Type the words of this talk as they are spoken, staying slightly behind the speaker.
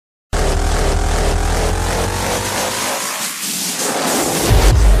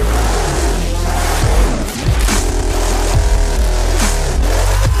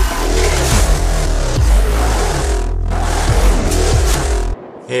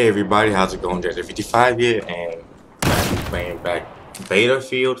Hey everybody, how's it going? Jazzy55 here, and I'm playing back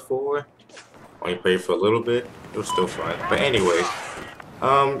Battlefield 4. Only played for a little bit. It was still fun. But anyways,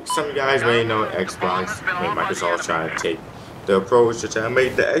 some of you guys may know Xbox. I mean, Microsoft's trying to take the approach to try to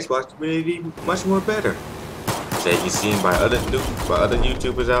make the Xbox community much more better. As you can see by other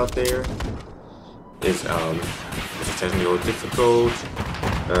YouTubers out there, it's technical difficult,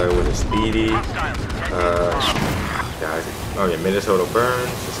 with a speedy, guys, oh yeah, Minnesota Burns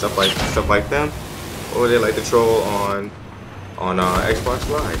and stuff like them, or they like to troll on Xbox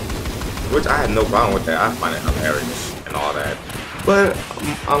Live, which I have no problem with that. I find it hilarious and all that. But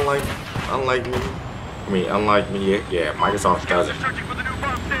unlike me, yeah, Microsoft doesn't.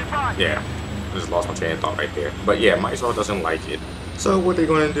 Yeah, just lost my train of thought right there. But yeah, Microsoft doesn't like it. So what they're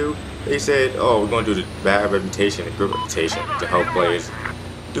going to do? They said, oh, we're going to do the bad reputation and good reputation to help players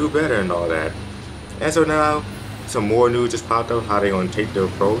do better and all that. And so now some more news just popped up how they're going to take the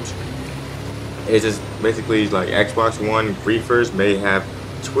approach. It's just basically like Xbox One griefers may have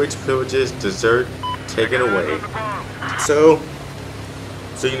Twitch privileges dessert taken away. So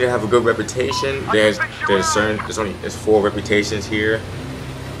you need to have a good reputation. There's there's 4 reputations here.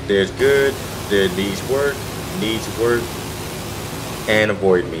 There's good, there needs work, and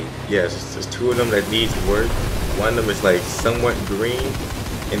avoid me. Yes, there's 2 of them that needs work. One of them is like somewhat green,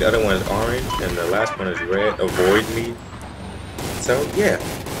 and the other one is orange, and the last one is red. Avoid me. So yeah,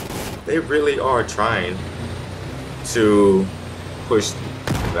 they really are trying to push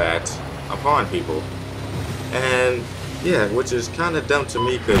that upon people, and yeah, which is kind of dumb to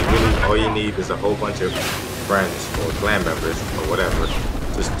me, because really all you need is a whole bunch of friends or clan members or whatever,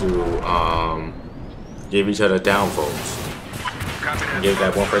 just to give each other downvotes. Give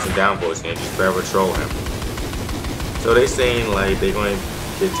that one person downvotes and just forever troll him. So they saying like they're going to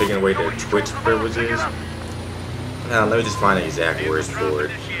get taking away their Twitch privileges. Now let me just find the exact words for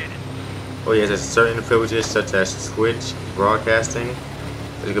it. Oh yes, there's certain privileges such as Twitch broadcasting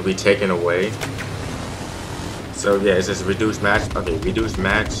that could be taken away. So yeah, it's just reduced match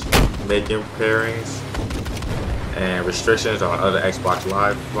making pairings, and restrictions on other Xbox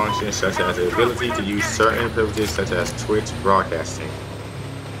Live functions, such as the ability to use certain privileges such as Twitch broadcasting.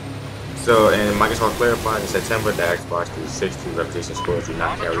 So, and Microsoft clarified in September that Xbox 360 reputation scores do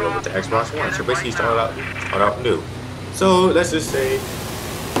not carry over to Xbox One. So basically start out new. So let's just say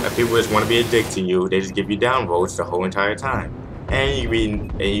that people just want to be a dick to you, they just give you downvotes the whole entire time. And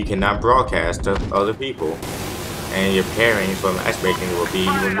you cannot broadcast to other people. And your pairings for matchmaking will be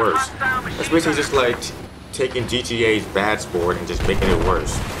even worse. That's basically just like taking GTA's bad sport and just making it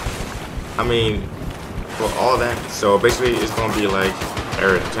worse. I mean, for all that, so basically it's gonna be like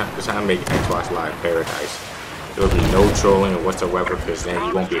they're trying to make Xbox Live paradise. There will be no trolling whatsoever, because then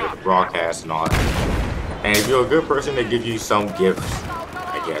you won't be able to broadcast and all that. And if you're a good person, they give you some gifts,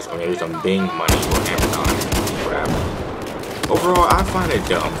 I guess, or maybe some Bing money or Amazon, whatever. Overall, I find it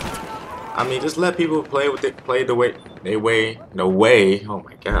dumb. I mean, just let people play the way, oh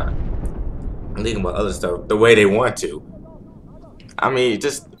my god. I'm thinking about other stuff, the way they want to. I mean,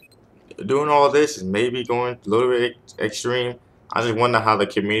 just doing all this is maybe going a little bit extreme. I just wonder how the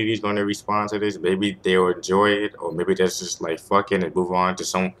community is going to respond to this. Maybe they'll enjoy it, or maybe that's just like fucking and move on to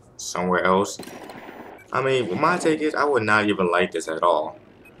somewhere else. I mean, my take is I would not even like this at all.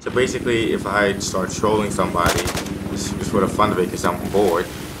 So basically, if I start trolling somebody, just for the fun of it, because I'm bored,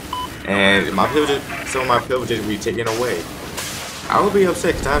 and some of my privileges will be taken away, I would be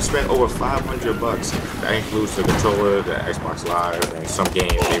upset, because I've spent over $500. That includes the controller, the Xbox Live, and some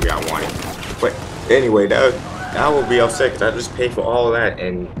games maybe I wanted. But anyway, I would be upset, because I just paid for all that,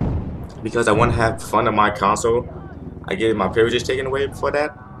 and because I want to have fun on my console, I get my privileges taken away for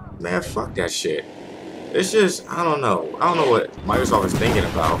that. Man, fuck that shit. It's just, I don't know what Microsoft is thinking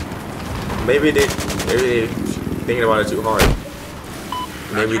about. Maybe they thinking about it too hard.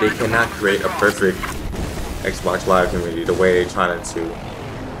 Maybe they cannot create a perfect Xbox Live community the way they're trying to.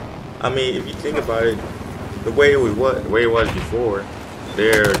 I mean, if you think about it, the way it was before,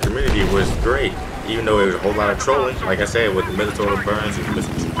 their community was great. Even though it was a whole lot of trolling, like I said, with the Minnesota Burns and with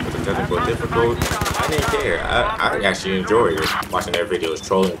the technical difficult, I didn't care. I actually enjoyed it, watching their videos,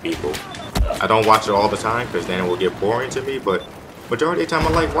 trolling people. I don't watch it all the time, because then it will get boring to me, but majority of the time I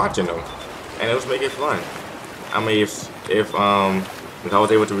like watching them, and it was making it fun. I mean, if I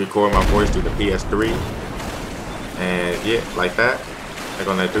was able to record my voice through the PS3, and yeah, like that, like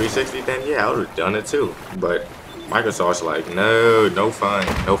on that 360, then yeah, I would have done it too. But Microsoft's like, no fun.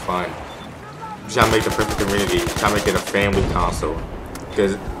 Trying to make the perfect community, trying to make it a family console,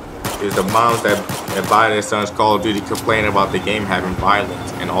 because it's the moms that buy their sons Call of Duty complaining about the game having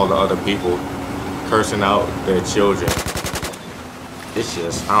violence, and all the other people cursing out their children. it's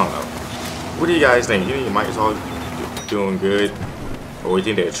just, I don't know. What do you guys think? You think Microsoft doing good, or you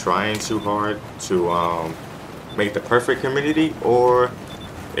think they're trying too hard to make the perfect community, or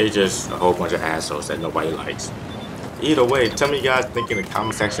they just a whole bunch of assholes that nobody likes? Either way, tell me you guys think in the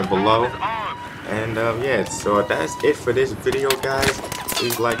comment section below. And yeah, so that's it for this video, guys.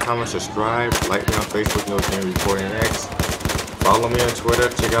 Please like, comment, subscribe, like me on Facebook, Reporting X. Follow me on Twitter,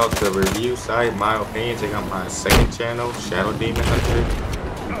 check out the review site, My Opinion, check out my second channel, Shadow Demon Hunter.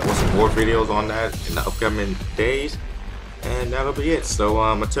 For some more videos on that in the upcoming days. And that'll be it. So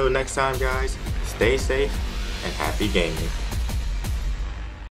until next time, guys, stay safe and happy gaming.